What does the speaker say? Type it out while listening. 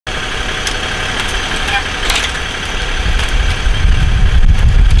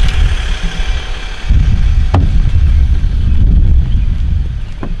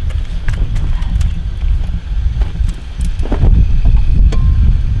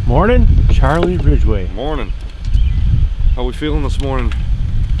Morning, Charlie Ridgeway. Morning. How we feeling this morning?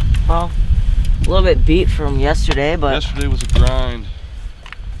 Well, a little bit beat from yesterday, but yesterday was a grind.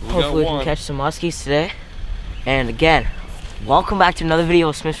 Hopefully we can catch some muskies today. And again, welcome back to another video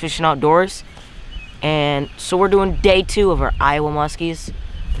of Smith Fishing Outdoors. And so we're doing day 2 of our Iowa muskies.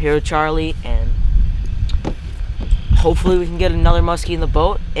 I'm here with Charlie, and hopefully we can get another muskie in the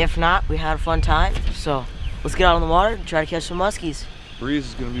boat. If not, we had a fun time. So let's get out on the water and try to catch some muskies. Breeze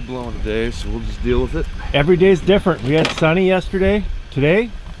is going to be blowing today, so we'll just deal with it. Every day's different. We had sunny yesterday. Today,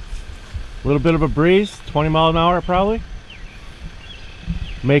 a little bit of a breeze, 20 miles an hour probably.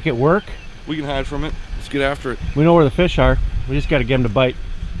 Make it work. We can hide from it. Let's get after it. We know where the fish are. We just got to get them to bite.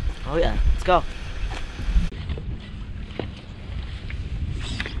 Oh yeah, let's go.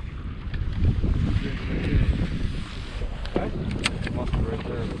 Right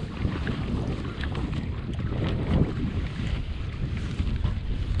there.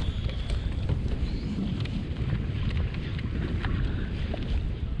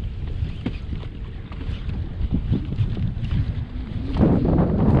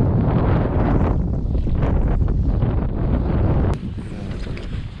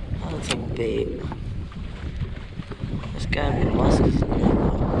 Bait. There's gotta be muskies in there.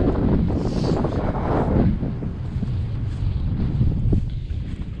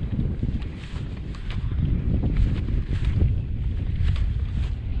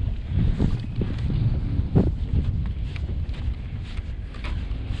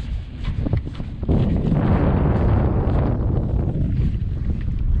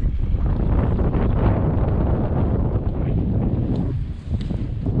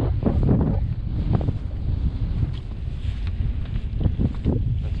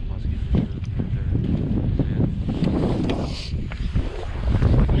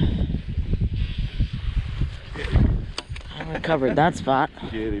 Covered that spot.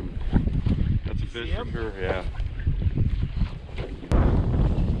 Get him. That's a fish for sure, yeah.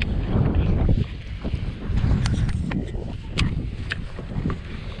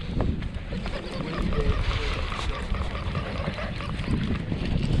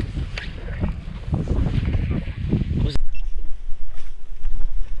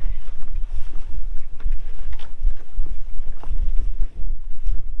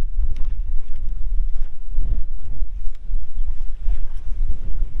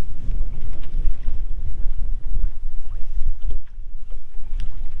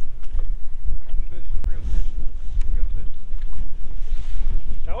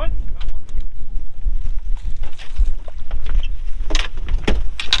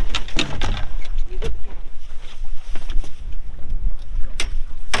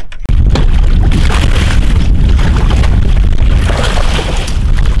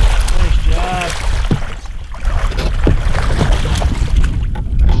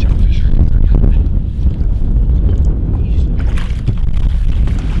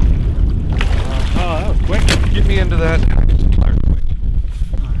 Into that and I get some pliers quick.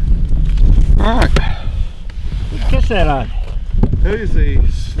 Alright. Let's catch that on. That is a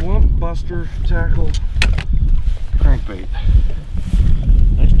slump buster tackle crankbait.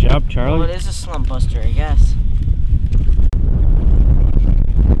 Nice job, Charlie. Well, it is a slump buster, I guess.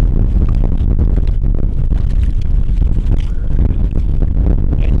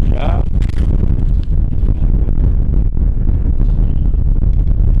 Nice job.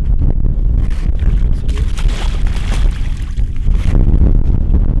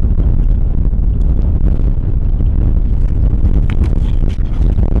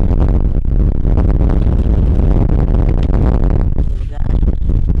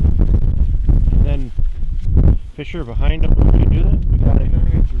 Fisher behind him. When we do that, we got it.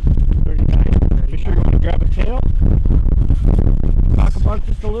 39. Fisher going to grab a tail. Talk about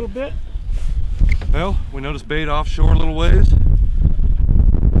just a little bit. Well, we noticed bait offshore a little ways.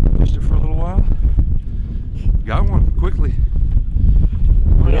 Fished it for a little while. Got one quickly.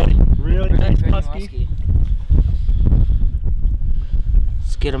 Really nice musky.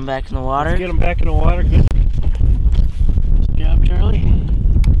 Let's get him back in the water. Let's get him back in the water. Good job, Charlie.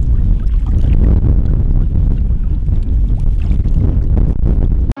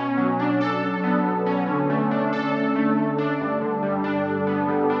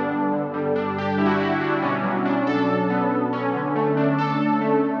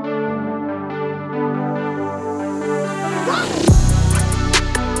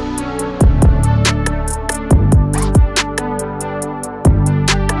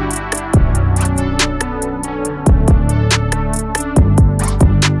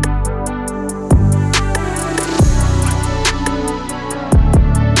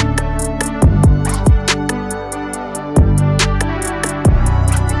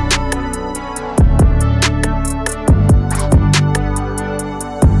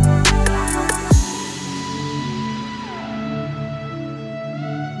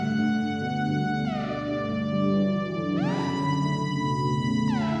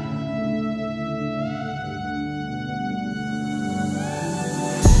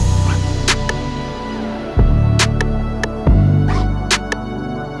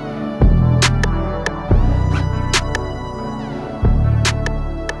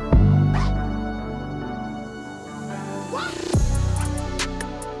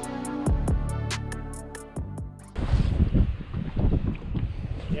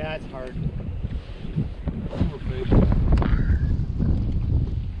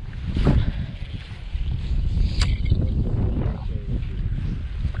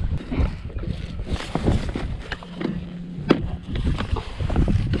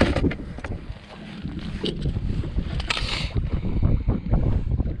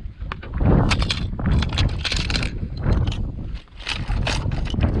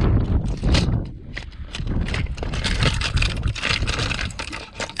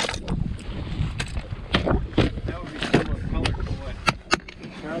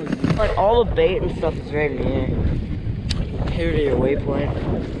 Like all the bait and stuff is right in here. Here to your waypoint.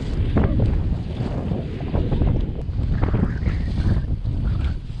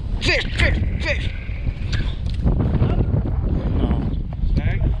 Fish, fish, fish! No.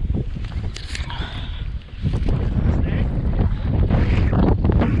 Snag?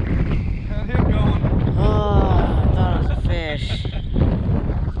 Got him going. Oh, I thought it was a fish.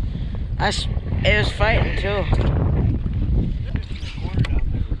 It was fighting too.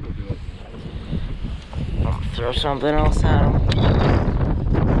 I'll throw something else at him.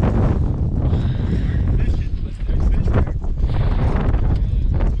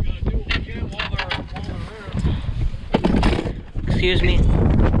 Excuse me.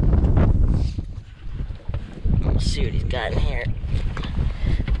 Let's see what he's got in here.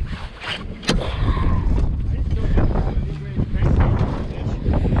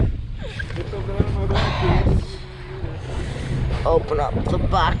 Open up the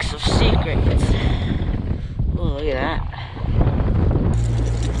box of secrets. Oh, look at that.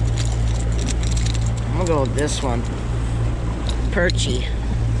 I'm gonna go with this one. Perchy.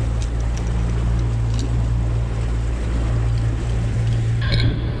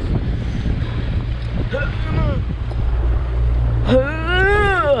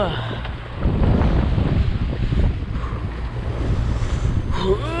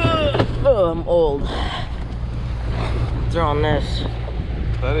 Oh, I'm old. Throwing this.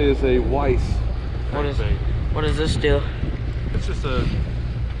 That is a Weiss. What does this do? It's just a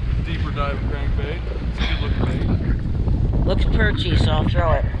deeper dive crankbait. It's a good looking bait. Looks perchy, so I'll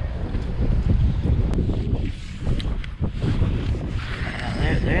throw it.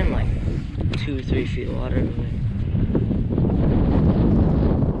 They're in like 2 or 3 feet of water.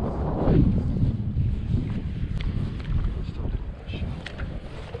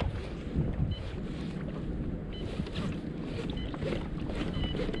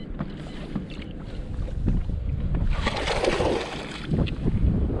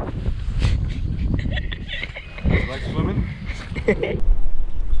 Like swimming? Yeah,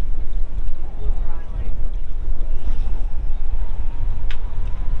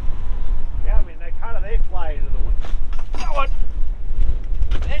 I mean, how do they fly into the wind? That one!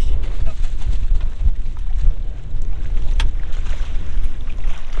 Fish?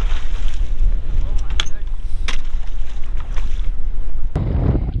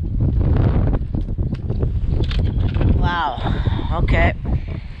 Wow, okay.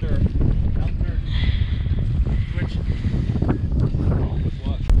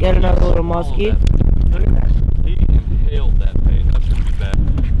 Get another little muskie. Look at that. He inhaled that bait. That's gonna be bad.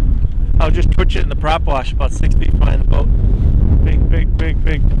 I'll just twitch it in the prop wash about 6 feet behind the boat. Big, big, big,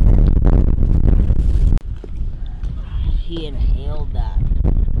 big. He inhaled that.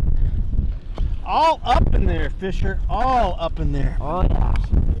 All up in there, Fisher. All up in there. Oh yeah.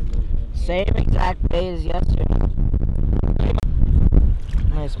 Same exact bait as yesterday.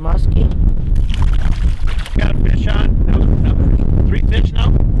 Nice muskie. Got a fish on. 3 fish now?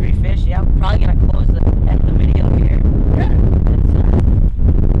 3 fish, yeah. Probably gonna